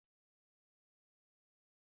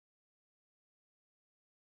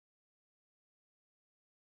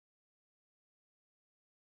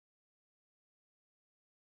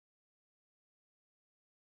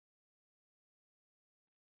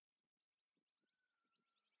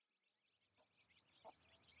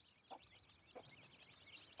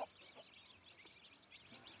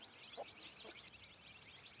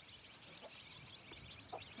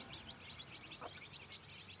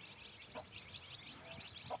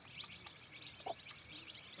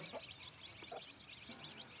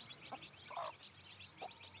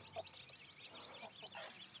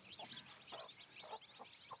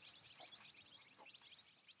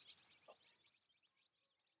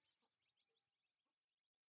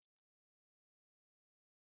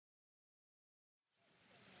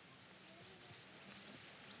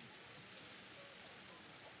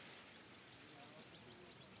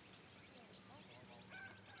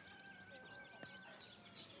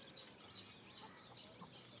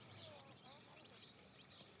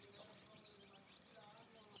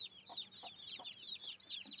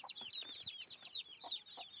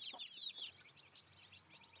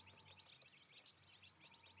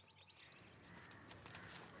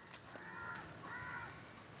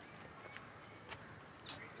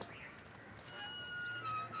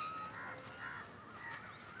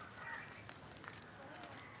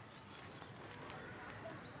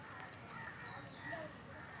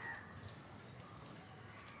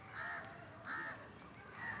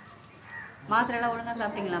மாத்திரைலாம் ஒழுங்கா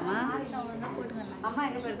சாப்பிட்டீங்களாம்மா? மாத்திரை ஒழுங்காக போட்டுக்கண்ணா. அம்மா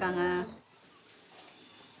எங்கே போயிருக்காங்க?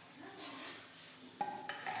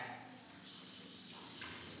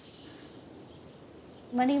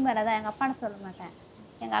 மணிக்கு மேலே தான் எங்கள் அப்பான்னு சொல்ல மாட்டேன்.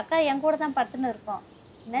 எங்கள் அக்கா என் கூட தான் படுத்துன்னு இருக்கோம்.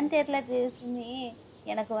 என்னன்னு தெரியல சுமி,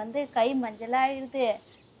 எனக்கு வந்து கை மஞ்சளாக ஆகிடுது,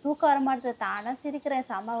 தூக்கம் வர மாட்டுது, தானாக சிரிக்கிறேன்,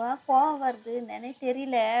 செமவா கோவம் வருது, என்னன்னே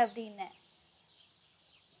தெரியல அப்படின்னேன்.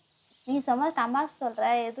 நீ சும்மா தமாஷ் சொல்கிற,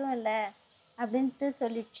 எதுவும் இல்லை அப்படின்ட்டு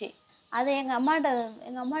சொல்லிடுச்சு. அதை எங்கள்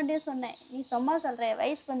அம்மாட்டே சொன்னேன், நீ சும்மா சொல்கிற,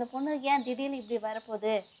 வயசுக்கு வந்த பொண்ணுக்கு ஏன் திடீர்னு இப்படி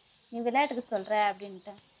வரப்போகுது, நீ விளையாட்டுக்கு சொல்கிற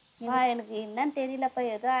அப்படின்ட்டேன். எனக்கு என்னன்னு தெரியலப்பா,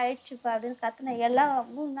 ஏதோ ஆயிடுச்சுப்பா அப்படின்னு கத்துனேன். எல்லாம்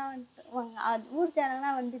ஊர்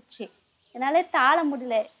ஜனங்களாம் வந்துடுச்சு. என்னால் தாழ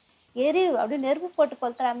முடியல, அப்படியே நெருப்பு போட்டு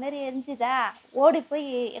கொளுத்துற மாரி எரிஞ்சுதா. ஓடி போய்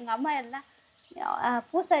எங்கள் அம்மா எல்லாம்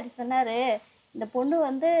பூசாரி சொன்னார், இந்த பொண்ணு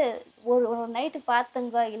வந்து ஒரு நைட்டு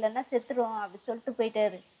பார்த்துங்க, இல்லைன்னா செத்துடும் அப்படி சொல்லிட்டு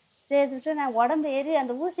போயிட்டாரு. சேர்த்துட்டு நான் உடம்பு ஏறி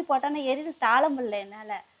அந்த ஊசி போட்டானே ஏறிட்டு தாழ முடியல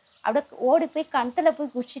என்னால். அப்படியே ஓடி போய் கிணத்துல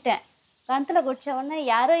போய் குடிச்சிட்டேன். கிணத்துல குடித்த உடனே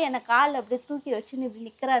யாரோ என்னை காலில் அப்படியே தூக்கி வச்சுன்னு இப்படி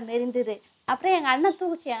நிற்கிறா மாரி இருந்தது. அப்புறம் எங்கள் அண்ணன்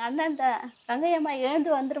தூக்குச்சு. எங்கள் அண்ணன் கங்கையம்மா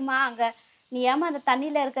எழுந்து வந்துருமா, அங்கே நீ ஏமா அந்த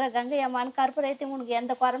தண்ணியில் இருக்கிற கங்கையம்மான்னு கருப்பரைத்தி உனக்கு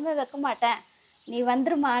எந்த குறமே வைக்க மாட்டேன், நீ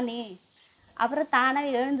வந்துருமா நீ. அப்புறம்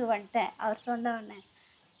தானாக எழுந்து வந்துட்டேன் அவர் சொன்ன உடனே.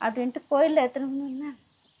 அப்படின்ட்டு கோயிலில் எடுத்துன்னு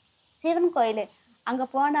சிவன் கோயில் அங்கே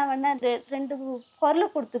போனவொடனே 2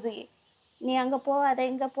 குரல் கொடுத்தது, நீ அங்கே போகாத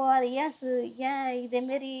இங்கே போகாத, ஏன்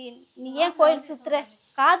இதேமாரி நீ ஏன் கோயில் சுற்றுற,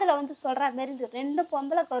 காதில் வந்து சொல்கிற மாரி இந்த 2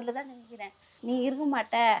 பொம்பளை குரல் தான் நினைக்கிறேன், நீ இருக்க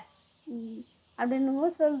மாட்ட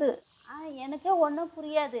அப்படின்னு சொல்லுது. எனக்கே ஒன்றும்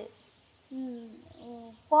புரியாது.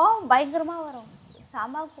 கோவம் பயங்கரமாக வரும்,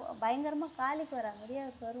 பயங்கரமாக காலிக்கு வர மாதிரியே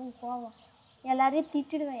வரும் கோவம். எல்லாரையும்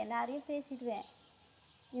திட்டிடுவேன், எல்லாரையும் பேசிடுவேன்.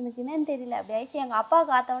 எனக்கு என்னன்னு தெரியல, அப்படி ஆயிடுச்சு. எங்கள் அப்பா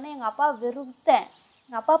பார்த்தவொடனே எங்கள் அப்பா வெறுத்தேன்.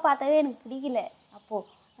 எங்கள் அப்பா பார்த்தாவே எனக்கு பிடிக்கல. அப்போது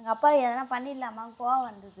எங்கள் அப்பா எதனா பண்ணிடலாமா கோவம்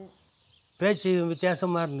வந்தது. பேச்சு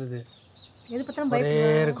வித்தியாசமாக இருந்தது. எது பார்த்தாலும் ஒரே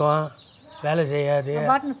இருக்கும், வேலை செய்யாது,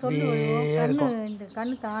 இந்த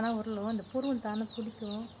கண்ணு தானாக உருளும், இந்த புருவம் தானே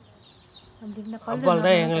குடிக்கும் அப்படின்னா அப்போது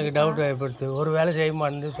தான் எங்களுக்கு டவுட் ஏற்படுத்து. ஒரு வேலை செய்ய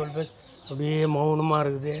மாட்டேங்குது, சொல்லி அப்படியே மௌனமாக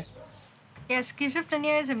இருக்குது. Yes,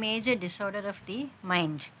 schizophrenia is a major disorder of the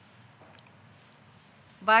mind.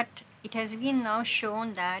 But it has been now shown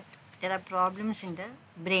that there are problems in the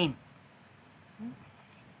brain.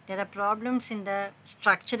 There are problems in the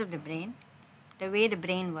structure of the brain, the way the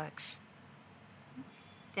brain works.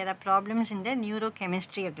 There are problems in the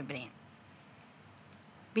neurochemistry of the brain,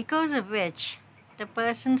 because of which the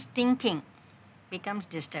person's thinking becomes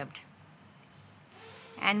disturbed.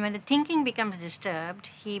 And when the thinking becomes disturbed,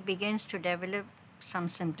 he begins to develop some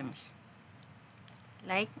symptoms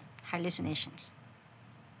like hallucinations.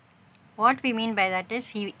 What we mean by that is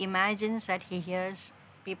he imagines that he hears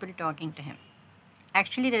people talking to him.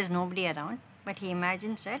 Actually, there is nobody around, but he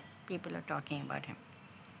imagines that people are talking about him.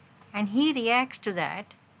 And he reacts to that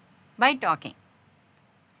by talking.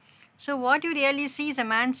 So what you really see is a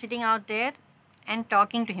man sitting out there and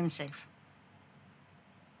talking to himself,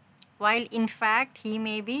 while in fact he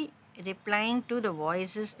may be replying to the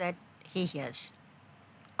voices that he hears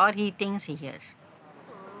or he thinks he hears.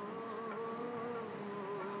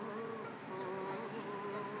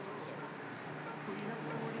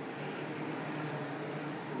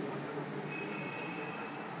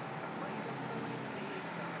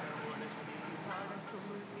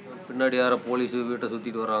 பின்னாடி யாரோ police வீட்டை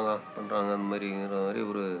சுற்றிட்டு வராங்க பண்ணுறாங்க, அந்த மாதிரி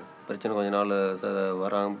ஒரு பிரச்சனை கொஞ்ச நாள்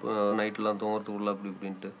வராங்க. நைட்டெலாம் தூங்குறதுக்குள்ள அப்படி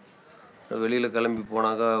இப்படின்ட்டு வெளியில் கிளம்பி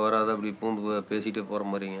போனாக்கா வராது, அப்படி பூந்து பேசிகிட்டே போகிற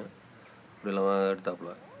மாதிரிங்க இப்படிலாம்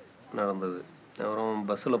எடுத்தாப்புல நடந்தது. அப்புறம்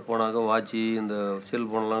பஸ்ஸில் போனாக்கா வாட்சி இந்த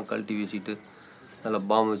செல்ஃபோனெலாம் கழட்டி வீசிட்டு அதில்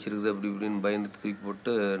பாம்பு வச்சுருக்குது அப்படி இப்படின்னு பயந்து தூக்கி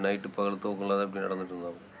போட்டு நைட்டு பகல் தூக்கம் இல்லாத அப்படி நடந்துட்டு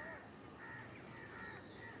இருந்தாங்க.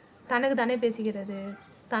 தனக்கு தானே பேசிக்கிறது,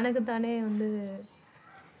 தனக்கு தானே வந்து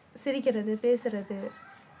சிரிக்கிறது, பேசுகிறது.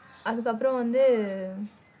 அதுக்கப்புறம் வந்து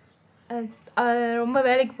ரொம்ப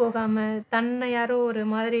வேலைக்கு போகாமல் தன்னை யாரோ ஒரு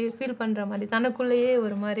மாதிரி ஃபீல் பண்ணுற மாதிரி, தனக்குள்ளேயே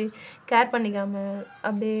ஒரு மாதிரி கேர் பண்ணிக்காமல்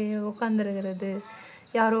அப்படியே உட்காந்துருக்கிறது,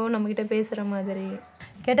 யாரோ நம்மக்கிட்ட பேசுகிற மாதிரி.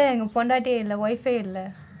 கேட்டால் எங்கள் பொண்டாட்டியே இல்லை, ஒய்ஃபே இல்லை,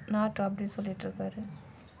 நாட்டம் அப்படின்னு சொல்லிகிட்ருப்பாரு.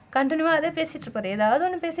 கண்டினியூவாக அதே பேசிகிட்ருப்பாரு, ஏதாவது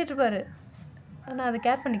ஒன்று பேசிகிட்ருப்பாரு. ஆனால் அதை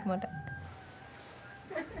கேர் பண்ணிக்க மாட்டேன்.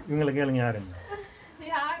 இவங்களை கேளுங்க, யாருங்க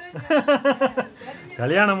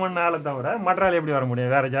கல்யாணம் பண்ண ஆளை தவிர மற்ற ஆள் எப்படி வர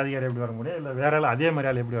முடியும், வேறு ஜாதிகார் எப்படி வர முடியும், இல்லை வேற ஆள் அதே மாதிரி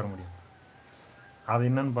ஆள் எப்படி வர முடியும்? அது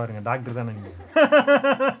என்னன்னு பாருங்கள், டாக்டர் தானே நீங்கள்.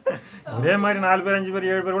 ஒரே மாதிரி 4 பேர் 5 பேர்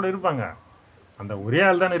 7 பேர் கூட இருப்பாங்க, அந்த ஒரே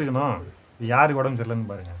ஆள் தானே இருக்கணும். யாருக்கு உடம்பு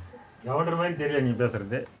சரியில்லைன்னு பாருங்கள். எவன்ற மாதிரி தெரியல நீ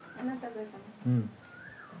பேசுறது.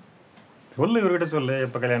 சொல்லு, இவர்கிட்ட சொல்லு,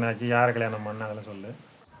 எப்போ கல்யாணம் ஆச்சு, யாரை கல்யாணம் பண்ண, அதெல்லாம் சொல்லு.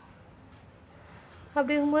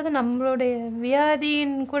 அப்படி இருக்கும்போது நம்மளுடைய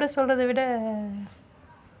வியாதின்னு கூட சொல்கிறத விட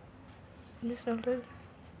எப்படி சொல்கிறது,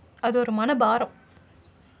 அது ஒரு மனபாரம்,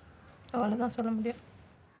 அவ்வளோதான் சொல்ல முடியும்.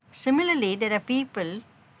 Similarly, there are people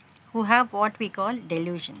who have what we call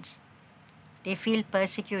delusions. They feel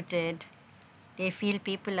persecuted, they feel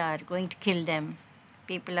people are going to kill them,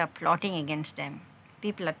 people are plotting against them,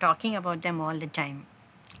 people are talking about them all the time.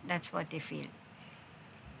 That's what they feel.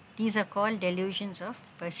 These are called delusions of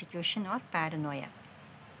persecution or paranoia.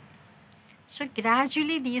 So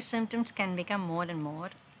gradually these symptoms can become more and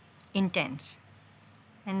more intense.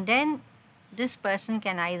 And then this person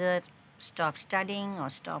can either stop studying or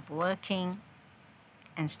stop working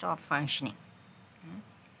and stop functioning.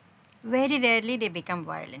 Very rarely they become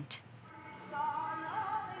violent.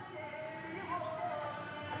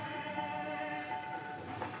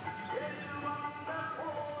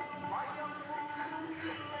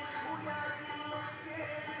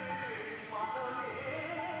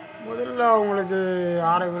 முதல்ல அவங்களுக்கு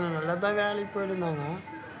ஆரோக்கியம் நல்லா தான் வேலைக்கு போயிருந்தாங்க.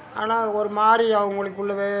 ஆனால் ஒரு மாதிரி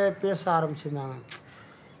அவங்களுக்குள்ளவே பேச ஆரம்பிச்சிருந்தாங்க.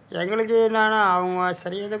 எங்களுக்கு என்னன்னா அவங்க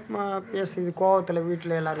சரி எதுக்கு பேசுது கோவத்தில்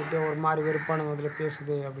வீட்டில் எல்லாருக்கிட்டையும் ஒரு மாதிரி வெறுப்பான முதல்ல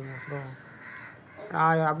பேசுது அப்படின்னு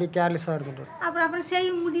நான் அப்படியே கேர்லெஸ்ஸாக இருந்துட்டேன். அப்புறம் செய்ய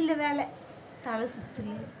முடியல வேலை, தலை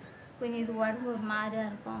சுற்றி கொஞ்சம் இது உடம்பு ஒரு மாதிரியாக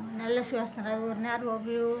இருக்கும், நல்ல சுவாசம் அது ஒரு நேரம்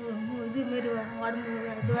இதுமாரி வரும், உடம்பு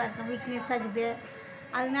இதுவாக இருக்கும், வீக்னஸ் ஆகுது.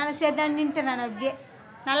 அதனால சரி தான் நின்றுட்டேன். நான் அப்படியே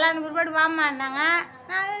நல்லா பிற்பாடு வாமான்னாங்க,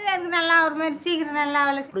 எனக்கு நல்லா ஒரு மாதிரி சீக்கிரம் நல்லா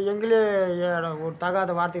அவளை அப்புறம் எங்களே ஒரு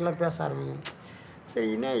தகாத வார்த்தைகள்லாம் பேச ஆரம்பிக்கும். சரி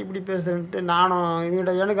என்ன இப்படி பேசுன்ட்டு நானும்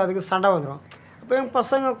இதுகிட்ட எனக்கு அதுக்கு சண்டை வந்துடும். அப்போ எங்கள்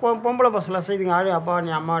பசங்க பொம்பளை பசங்களாம் செய்துங்க ஆடு அப்பா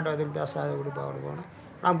நீ அம்மாட்ட எதுவும் பேசாத விடுப்பா விடுப்பான்னு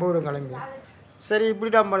நான் போய்விடும் கிளம்பி. சரி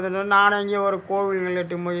இப்படி தான் பண்ணுறது. நானும் எங்கேயும் ஒரு கோவில்கள்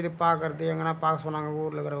எட்டு போய் இது பார்க்குறது எங்கன்னா பார்க்க சொன்னாங்க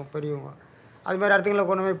ஊரில் இருக்கிற பெரியவங்க. அது மாதிரி இடத்துங்களை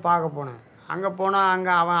கொண்டு போய் பார்க்க போனேன். அங்கே போனால்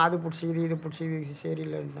அங்கே அவன் அது பிடிச்சிக்குது இது பிடிச்சிக்குது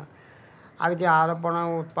சரியில்லைன்ட்டான். அதுக்கே அதை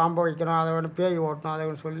போனால் பாம்பை வைக்கணும், அதை வேணும் பேய் ஓட்டணும், அதை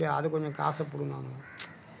வேணும் சொல்லி அது கொஞ்சம் காசை பிடுங்க.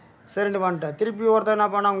 சரின்ட்டு வந்துட்டேன். திருப்பி ஒருத்தர் என்ன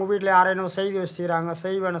பண்ணால் அவங்க வீட்டில் யாரையும் செய்தி வச்சுக்கிறாங்க,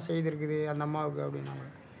 செய்வேன செய்தி இருக்குது அந்த அம்மாவுக்கு அப்படின்னாங்க.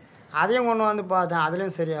 அதையும் கொண்டு வந்து பார்த்தேன்,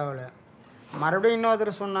 அதுலேயும் சரியாகலை. மறுபடியும்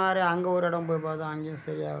இன்னொருத்தர் சொன்னார், அங்கே ஒரு இடம் போய் பார்த்தேன், அங்கேயும்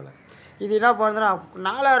சரியாகலை. இது என்ன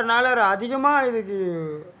பண்ணுறதுன்னா நாளாறு அதிகமாக இதுக்கு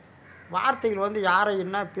வார்த்தைகள் வந்து யாரை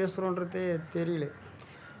என்ன பேசுகிறோன்றது தெரியல.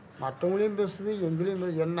 மற்றவங்களையும் பேசுது எங்களையும்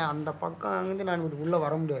பேசுது. என்ன அந்த பக்கம் அங்கேருந்து நான் வீட்டுக்கு உள்ளே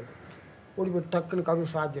வர முடியாது, ஓடி போய் டக்குன்னு கதவு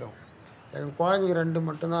சாத்திரும். எங்கள் குழந்தைங்க 2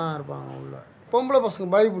 மட்டும்தான் இருப்பாங்க உள்ளே. பொம்பளை பசங்க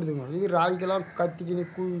பயப்படுதுங்க. இது ராய்க்கெல்லாம் கத்திக்கின்னு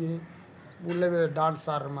கூவிக்கின்னு உள்ளவே டான்ஸ்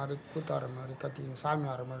ஆடுற மாதிரி கூத்தாடுற மாதிரி கத்திக்கின்னு சாமி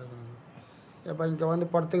ஆடுற மாதிரி இருக்குங்க. எப்போ இங்கே வந்து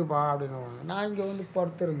படுத்துக்குப்பா அப்படின்னு. நான் இங்கே வந்து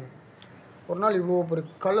படுத்துருந்தேன். ஒரு நாள் இவ்வளோ பெரிய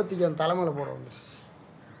கள்ளத்துக்கு என் தலைமையில் போட வந்துச்சு.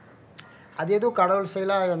 அது எதுவும் கடவுள்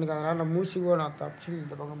செய்யலாம் எனக்கு. அதனால் நான் மூசிக்கோ நான் தப்பிச்சு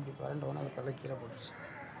இந்த பக்கம் இப்படி பரண்டவொன்னே அந்த கல்லை கீழே போட்டுச்சு.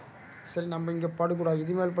 சரி நம்ம இங்கே படுக்கூடாது,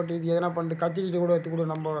 இதுமேல் பட்டு இது எதனா பண்ணிட்டு கத்திக்கிட்டு கூட எடுத்துக்கூட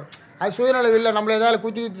நம்ம அது சுயநலம் இல்லை. நம்மளை ஏதாவது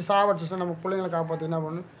குத்தி சாவடிச்சுன்னா நம்ம பிள்ளைங்களை காப்பாற்றி என்ன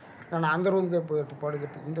பண்ணு நான் அந்த ரூமுக்கே போயிட்டு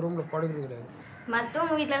படுக்கிறது. இந்த ரூமில் படுக்கிறது கிடையாது.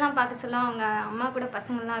 மற்றவங்க வீட்டிலலாம் பார்க்க சொல்ல அவங்க அம்மா கூட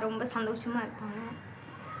பசங்கள்லாம் ரொம்ப சந்தோஷமாக இருப்பாங்க.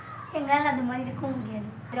 எங்களால் அந்த மாதிரி இருக்க முடியாது.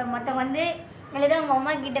 மற்றவங்க வந்து எல்லாரும் அவங்க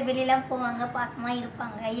அம்மா கிட்ட வெளியெலாம் போவாங்க, பாசமாக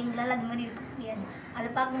இருப்பாங்க. எங்களால் அது மாதிரி இருக்க முடியாது. அதை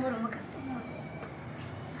பார்க்கும்போது ரொம்ப கஷ்டமாக இருக்கும்.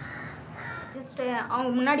 ஜஸ்ட்டு அவங்க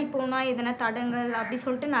முன்னாடி போனால் எதனா தடங்கள் அப்படி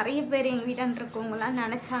சொல்லிட்டு நிறைய பேர் எங்கள் வீட்டான் இருக்கவங்களாம்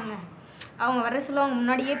நினச்சாங்க. அவங்க வர சொல்ல அவங்க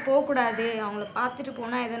முன்னாடியே போகக்கூடாது, அவங்கள பார்த்துட்டு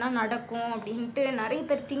போனால் எதனா நடக்கும் அப்படின்ட்டு நிறைய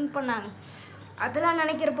பேர் திங்க் பண்ணாங்க. அதெல்லாம்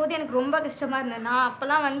நினைக்கிற போது எனக்கு ரொம்ப கஷ்டமாக இருந்தது. நான்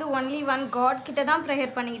அப்போல்லாம் வந்து ஒன்லி ஒன் காட் கிட்ட தான்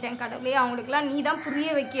ப்ரேயர் பண்ணிக்கிட்டேன், கடவுளே அவங்களுக்குலாம் நீ தான் புரிய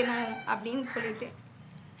வைக்கணும் அப்படின்னு சொல்லிட்டு.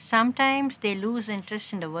 Sometimes they lose interest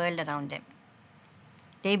in the world around them.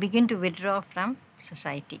 They begin to withdraw from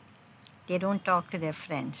society. They don't talk to their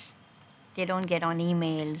friends. They don't get on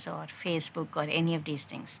emails or Facebook or any of these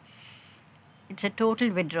things. It's a total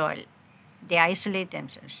withdrawal. They isolate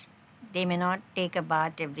themselves. They may not take a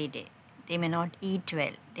bath every day. They may not eat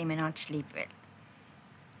well. They may not sleep well.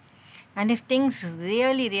 And if things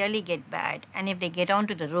really, really get bad, and if they get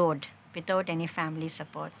onto the road without any family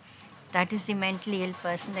support, that is the mentally ill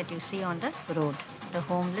person that you see on the road, the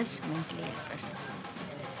homeless mentally ill person.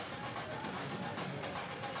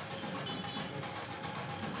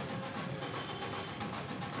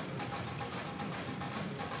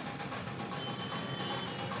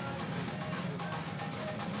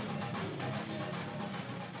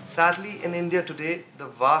 Sadly, in India today, the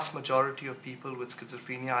vast majority of people with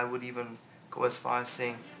schizophrenia, I would even go as far as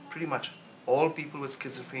saying pretty much all people with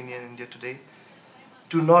schizophrenia in India today,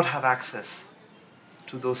 do not have access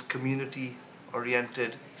to those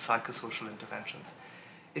community-oriented psychosocial interventions.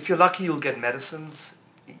 If you're lucky, you'll get medicines.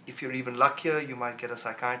 If you're even luckier, you might get a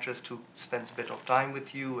psychiatrist who spends a bit of time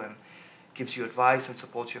with you and gives you advice and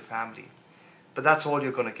supports your family. But that's all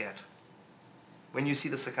you're going to get. When you see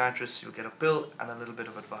the psychiatrist, you'll get a pill and a little bit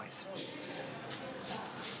of advice.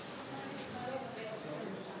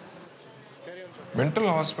 Mental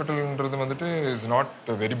ஹாஸ்பிட்டல்ன்றது வந்துட்டு is not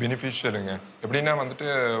very பெனிஃபிஷியலுங்க. எப்படின்னா வந்துட்டு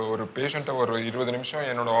ஒரு பேஷண்ட்டை ஒரு 20 நிமிஷம்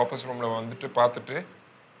என்னோடய office ரூமில் வந்துட்டு பார்த்துட்டு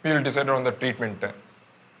wheel decide on the treatment.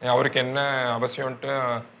 அவருக்கு என்ன அவசியம்ன்ட்டு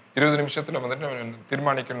 20 நிமிஷத்தில் வந்துட்டு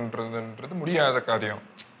தீர்மானிக்கணுன்றதுன்றது முடியாத காரியம்.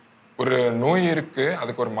 ஒரு நோய் இருக்குது,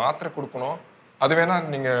 அதுக்கு ஒரு மாத்திரை கொடுக்கணும், அது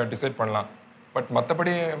வேணால் நீங்கள் டிசைட் பண்ணலாம். பட்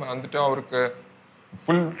மற்றபடி வந்துட்டு அவருக்கு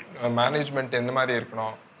ஃபுல் மேனேஜ்மெண்ட் எந்த மாதிரி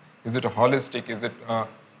இருக்கணும், is it holistic, is it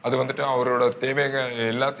அது வந்துட்டு அவரோட தேவைகள்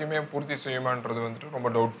எல்லாத்தையுமே பூர்த்தி செய்யுமான்றது வந்துட்டு ரொம்ப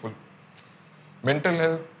டவுட்ஃபுல். மென்டல்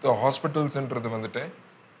ஹெல்த் ஹாஸ்பிட்டல்ஸுன்றது வந்துட்டு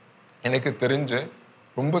எனக்கு தெரிஞ்சு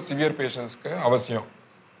ரொம்ப சிவியர் பேஷண்ட்ஸ்க்கு அவசியம்.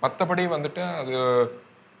 மற்றபடி வந்துட்டு அது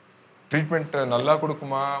ட்ரீட்மெண்ட்டு நல்லா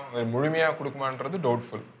கொடுக்குமா, முழுமையாக கொடுக்குமான்றது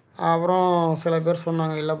டவுட்ஃபுல். அப்புறம் சில பேர்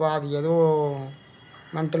சொன்னாங்க, இல்லைப்பா அது ஏதோ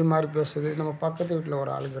மென்டல் மாதிரி பேசுது. நம்ம பக்கத்து வீட்டில்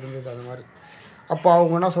ஒரு ஆளுக்கு இருந்தது அது மாதிரி. அப்போ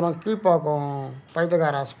அவங்க என்ன சொன்னாங்க, கீழ்ப்பாக்கம்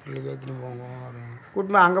பைத்தியக்கார ஹாஸ்பிட்டலுக்கு ஏற்றின்னு போங்க அப்படின்னு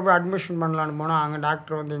கூட்டிட்டு போய் அங்கே போய் அட்மிஷன் பண்ணலான்னு போனால் அங்கே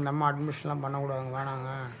டாக்டர் வந்து இந்த அம்மா அட்மிஷன்லாம் பண்ணக்கூடாதுங்க, வேணாங்க,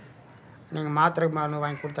 நீங்கள் மாத்திரை மருந்து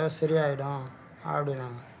வாங்கி கொடுத்தா சரியாயிடும்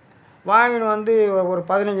அப்படின்னாங்க. வாங்கிட்டு வந்து ஒரு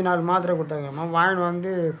 15 நாள் மாத்திரை கொடுத்தாங்கம்மா. வாங்கிட்டு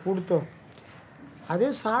வந்து கொடுத்தோம். அதே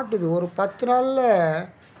சாப்பிட்டுது. ஒரு 10 நாளில்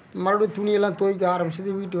மறுபடியும் துணியெல்லாம் துவைக்க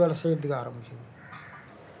ஆரம்பிச்சது, வீட்டு வேலை செய்யறதுக்கு ஆரம்பிச்சது.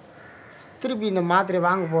 திருப்பி இந்த மாத்திரை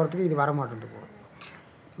வாங்க போகிறதுக்கு இது வரமாட்டேங்குது. கூட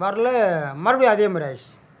வரல, மறுபடியும் அதே மாதிரி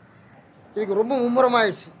ஆயிடுச்சு. இதுக்கு ரொம்ப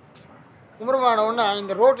மும்முரமாகிடுச்சு. மும்முரமான உடனே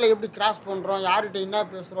இந்த ரோட்டில் எப்படி கிராஸ் பண்ணுறோம், யார்கிட்ட என்ன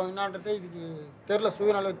பேசுகிறோம் என்னான்றதே இதுக்கு தெரில,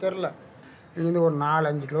 சுயநலவு தெரில. இங்கேருந்து ஒரு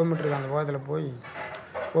 4-5 கிலோமீட்டருக்கு அந்த பக்கத்தில் போய்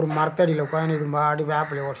ஒரு மரத்தடியில் உட்காந்து இது பாடி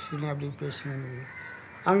வேப்பிலையை உடச்சின்னு அப்படி பேசினு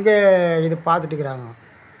அங்கே இது பார்த்துட்டு இருக்கிறாங்க.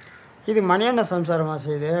 இது மணியண்ண சம்சாரமாக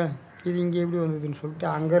செய்யுது, இது இங்கே எப்படி வந்ததுன்னு சொல்லிட்டு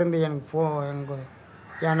அங்கேருந்து எனக்கு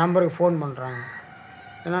என் நம்பருக்கு ஃபோன் பண்ணுறாங்க.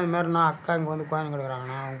 ஏன்னா இது மாதிரி நான் அக்கா இங்கே வந்து உட்காந்து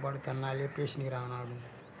கிடக்குறாங்கண்ணா, அவங்க பாட்டு தன்னாலே பேசினுக்கிறாங்கண்ணா அப்படின்னு.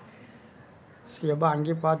 சரி எப்போ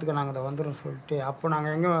அங்கேயே பார்த்துக்க, நாங்கள் அதை வந்துடும் சொல்லிட்டு அப்போ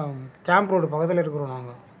நாங்கள் எங்கே கேம்ப் ரோடு பக்கத்தில் இருக்கிறோம்.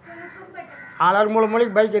 நாங்கள் ஆளாறு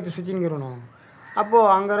மூலைக்கு பைக் ஏற்றி சுற்றினுக்கிறோம். நாங்கள்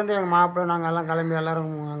அப்போது அங்கேருந்து எங்கள் மாப்பிள்ளை நாங்கள் எல்லாம் கிளம்பி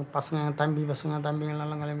எல்லோரும் எங்கள் பசங்க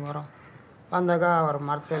தம்பிங்கெல்லாம் கிளம்பி வரோம். வந்தாக்கா அவர்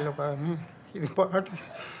மரத்தில் உட்காந்து இது பாட்டு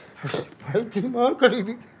பைத்தியமாக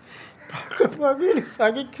கிடைக்குது. பார்க்க எனக்கு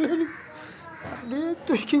சகிக்கல. அப்படியே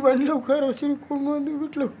தூக்கி வண்டியில் உட்கார வச்சு கொண்டு வந்து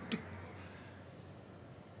வீட்டில் விட்டு.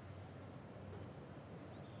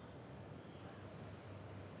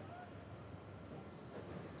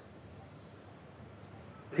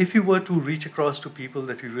 If you were to reach across to people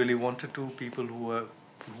that you really wanted to, people who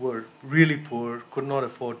were really poor, could not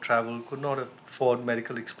afford travel, could not afford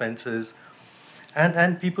medical expenses,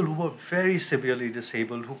 and people who were very severely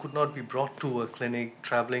disabled, who could not be brought to a clinic,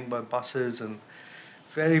 traveling by buses and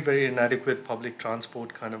very, very inadequate public transport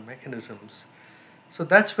kind of mechanisms. So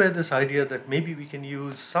that's where this idea that maybe we can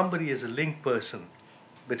use somebody as a link person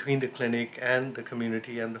between the clinic and the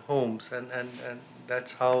community and the homes, and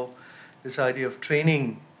that's how this idea of training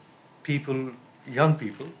people, young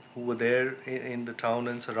people who were there in the town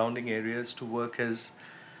and surrounding areas to work as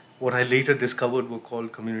what I later discovered were called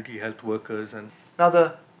community health workers. And now the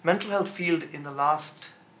mental health field in the last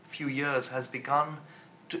few years has begun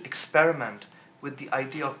to experiment with the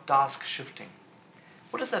idea of task shifting.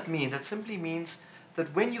 What does that mean? That simply means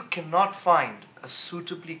that when you cannot find a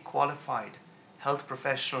suitably qualified health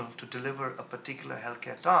professional to deliver a particular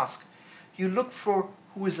healthcare task, you look for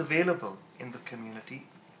who is available in the community,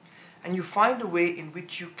 and you find a way in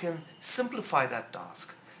which you can simplify that task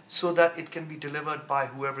so that it can be delivered by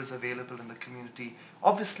whoever is available in the community,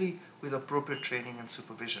 obviously with appropriate training and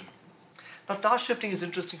supervision. Now, task shifting is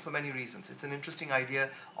interesting for many reasons. It's an interesting idea,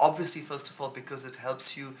 obviously, first of all, because it helps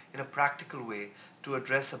you in a practical way to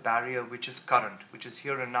address a barrier which is current, which is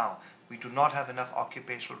here and now. We do not have enough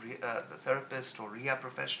occupational therapists or rehab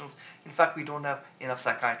professionals. In fact, we don't have enough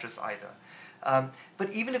psychiatrists either. But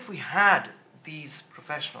even if we had these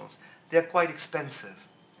professionals, they're quite expensive.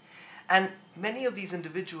 And many of these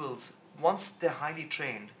individuals, once they're highly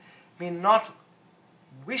trained, may not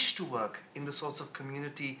wish to work in the sorts of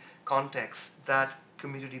community contexts that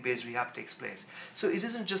community-based rehab takes place. So it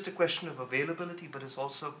isn't just a question of availability, but it's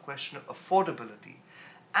also a question of affordability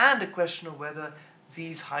and a question of whether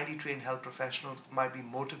these highly trained health professionals might be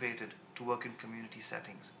motivated to work in community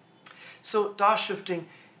settings. So task shifting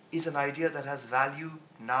is an idea that has value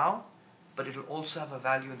now, but it will also have a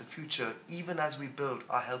value in the future, even as we build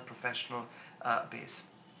our health professional base.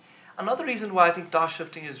 Another reason why I think task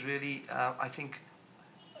shifting is really,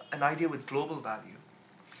 an idea with global value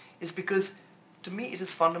is because, to me, it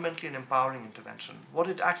is fundamentally an empowering intervention. What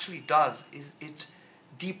it actually does is it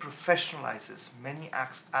deprofessionalizes many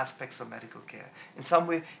aspects of medical care. In some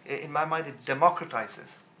way, in my mind, it democratizes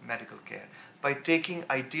medical care by taking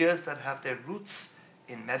ideas that have their roots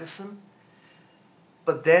in medicine,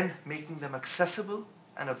 but then making them accessible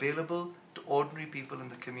and available to ordinary people in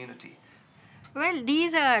the community. Well,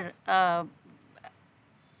 these are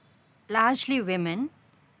largely women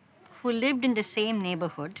who lived in the same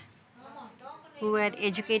neighborhood, who were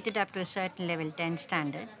educated up to a certain level 10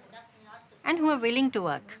 standard, and who are willing to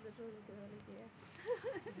work.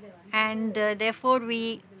 And therefore, we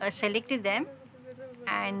selected them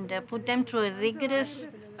and put them through a rigorous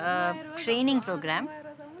training program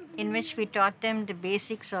in which we taught them the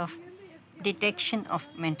basics of detection of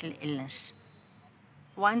mental illness.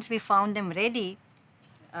 Once we found them ready,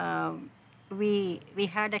 we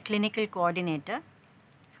had a clinical coordinator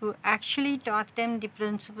who actually taught them the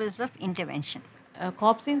principles of intervention.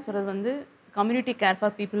 காப்சின்னு சொல்கிறது வந்து community care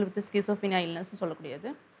for people with ஸ்கிசோஃபீனியா இல்னஸ்னு சொல்லக்கூடியது.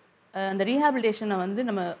 அந்த ரீஹாபிலிட்டேஷனை வந்து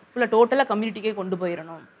நம்ம ஃபுல்லாக டோட்டலாக கம்யூனிட்டிக்கே கொண்டு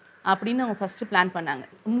போயிடணும் அப்படின்னு அவங்க ஃபஸ்ட்டு பிளான் பண்ணாங்க.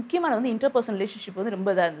 முக்கியமாக வந்து இன்டர்பர்சனல் ரிலேஷன்ஷிப் வந்து ரொம்ப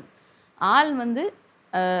இதாக இருந்தது. ஆள் வந்து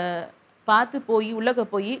பார்த்து போய் உள்ளக்க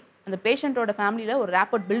போய் அந்த பேஷண்ட்டோட ஃபேமிலியில் ஒரு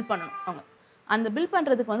ரேப்போர்ட் பில்ட் பண்ணணும். அவங்க அந்த பில்ட்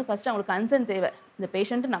பண்ணுறதுக்கு வந்து ஃபஸ்ட்டு அவங்களுக்கு கன்சர்ன் தேவை. இந்த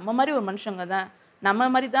பேஷண்ட்டு நம்ம மாதிரி ஒரு மனுஷங்க தான், நம்ம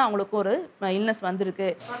மாதிரி தான் அவங்களுக்கு ஒரு இல்னஸ் வந்திருக்கு.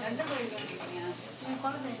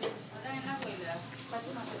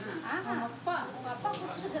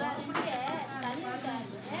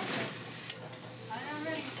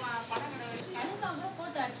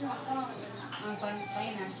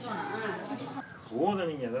 போதும்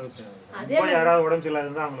நீங்கள் ஏதாவது யாராவது உடம்பு சரியில்லாத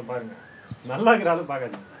இருந்தால் அவங்கள பாருங்க, நல்லா இருக்கிறாலும்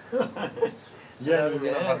பார்க்காதீங்க.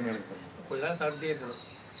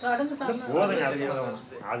 போதுங்க,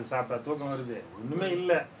 அது சாப்பிட்டா தூக்கம் வருது, ஒன்றுமே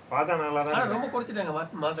இல்லை, பார்த்தா நல்லா தான். ரொம்ப குறைச்சிட்டாங்க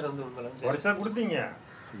மாத்திரை வந்து குறைச்சா கொடுத்தீங்க.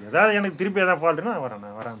 ஏதாவது எனக்கு திருப்பி ஏதாவது ஃபால்ட்டுன்னா வரேன்,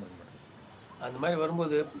 நான் வராமல் இருக்கேன். அந்த மாதிரி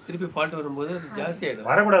வரும்போது திருப்பி ஃபால்ட் வரும்போது ஜாஸ்தி ஆகிடும்.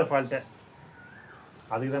 வரக்கூடாது ஃபால்ட்டை,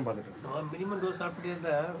 அதுக்கு தான் பார்த்துட்டு மினிமம் டோஸ் சாப்பிட்டுட்டே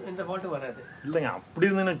இருந்தால் எந்த ஃபால்ட்டும் வராது. இல்லைங்க, அப்படி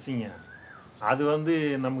இருந்துன்னு வச்சிங்க, அது வந்து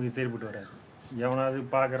நமக்கு சரிப்பட்டு வராது. எவனாவது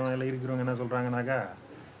பார்க்குறவங்க இல்லை இருக்கிறவங்க என்ன சொல்கிறாங்கனாக்கா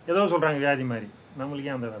ஏதோ சொல்கிறாங்க வியாதி மாதிரி,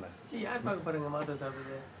 நம்மளுக்கே அந்த வேலை. யார் பார்க்க பாருங்க மாத்திரை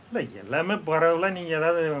சாப்பிடுறது இல்லை, எல்லாமே பரவாயில்ல. நீங்கள்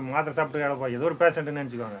ஏதாவது மாத்திரை சாப்பிட்டு கிடப்பா ஏதோ ஒரு பேஷண்ட்டுன்னு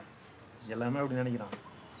நினச்சிக்கோங்க, எல்லாமே அப்படி நினைக்கிறாங்க.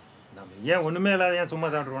 நம்ம ஏன் ஒன்றுமே இல்லாத ஏன் சும்மா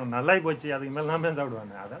சாப்பிடுவாங்க, நல்லா போச்சு அதுக்கு மேலே நாம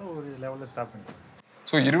சாப்பிடுவாங்க, அதான் ஒரு லெவலில் ஸ்டாப் பண்ணி.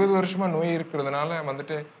 ஸோ 20 வருஷமாக நோய் இருக்கிறதுனால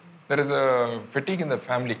வந்துட்டு there is a ஃபெட்டிக் in the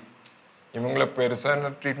family. இவங்களை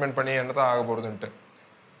பெருசாக ட்ரீட்மெண்ட் பண்ணி என்ன தான் ஆக போகிறதுன்ட்டு.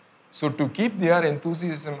 So to keep their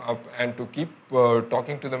enthusiasm up and to keep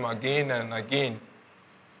talking to them again and again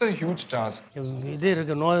it's a huge task. இது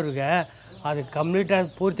இருக்குது, நோய் இருக்கு, அது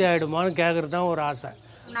கம்ப்ளீட்டாக பூர்த்தி ஆகிடுமான்னு கேட்குறது தான் ஒரு ஆசை.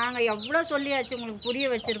 நாங்கள் எவ்வளோ சொல்லியாச்சு, உங்களுக்கு புரிய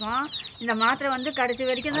வச்சுருக்கோம். இந்த மாத்திரை வந்து கடைசி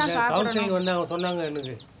வரைக்கும் தான் சாப்பிடணும். கவுன்சிலிங் வந்து அவங்க சொன்னாங்க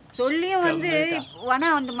எனக்கு, சொல்லியும் வந்து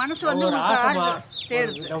ஆனால் அந்த மனசு வந்து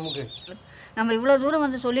தேடுது. நமக்கு நம்ம இவ்வளோ தூரம்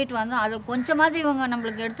வந்து சொல்லிட்டு வந்தோம், அது கொஞ்சமாவது இவங்க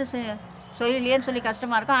நம்மளுக்கு எடுத்து சொல்லலையேன்னு சொல்லி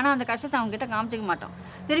கஷ்டமாக இருக்கும். ஆனால் அந்த கஷ்டத்தை அவங்ககிட்ட காமிச்சிக்க மாட்டோம்.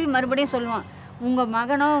 திருப்பி மறுபடியும் சொல்லுவோம், உங்கள்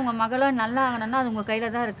மகனோ உங்கள் மகளோ நல்லா ஆகணும்னா அது உங்கள்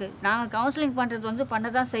கையில் தான் இருக்குது. நாங்கள் கவுன்சிலிங் பண்ணுறது வந்து பண்ண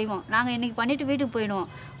தான் செய்வோம். நாங்கள் இன்றைக்கி பண்ணிவிட்டு வீட்டுக்கு போயிடுவோம்.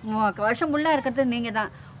 வருஷம் ஃபுல்லாக இருக்கிறது நீங்கள்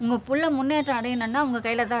தான். உங்கள் புள்ள முன்னேற்றம் அடையணும்னா உங்கள்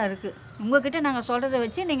கையில் தான் இருக்குது. உங்கள்கிட்ட நாங்கள் சொல்கிறத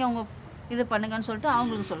வச்சு நீங்கள் உங்கள் இது பண்ணுங்கன்னு சொல்லிட்டு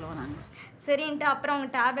அவங்களுக்கு சொல்லுவோம். நாங்கள் சரின்ட்டு அப்புறம்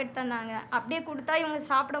அவங்க டேப்லெட் தந்தாங்க. அப்படியே கொடுத்தா இவங்க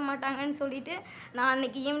சாப்பிட மாட்டாங்கன்னு சொல்லிட்டு நான்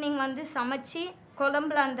அன்றைக்கி ஈவினிங் வந்து சமைச்சி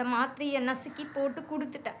குழம்புல அந்த மாத்திரையை நசுக்கி போட்டு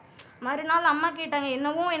கொடுத்துட்டேன். மறுநாள் அம்மா கேட்டாங்க,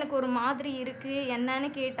 என்னவோ எனக்கு ஒரு மாதிரி இருக்குது என்னன்னு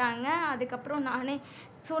கேட்டாங்க. அதுக்கப்புறம் நானே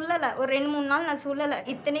சொல்லலை, ஒரு 2-3 நாள் நான் சொல்லலை.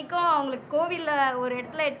 இத்தனைக்கும் அவங்களுக்கு கோவிலில் ஒரு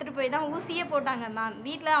இடத்துல எடுத்துகிட்டு போய் தான் ஊசியே போட்டாங்க மேம்.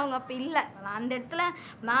 வீட்டில் அவங்க அப்போ இல்லை. அந்த இடத்துல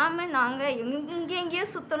மேமு நாங்கள் எங்கெங்கேயோ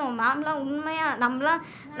சுற்றணும். மேம்லாம் உண்மையாக நம்மளாம்,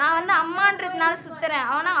 நான் வந்து அம்மான்றதுனால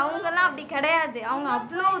சுற்றுறேன், ஆனால் அவங்கெல்லாம் அப்படி கிடையாது. அவங்க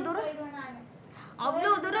அவ்வளோ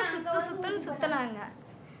தூரம் சுற்றுன்னு சுற்றினாங்க.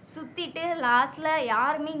 சுற்றிட்டு லாஸ்ட்டில்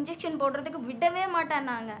யாருமே இன்ஜெக்ஷன் போடுறதுக்கு விடவே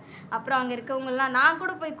மாட்டேன்னாங்க. அப்புறம் அங்கே இருக்கவங்கெல்லாம் நான்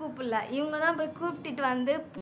கூட போய் கூப்பிடல, இவங்க தான் போய் கூப்பிட்டுட்டு வந்து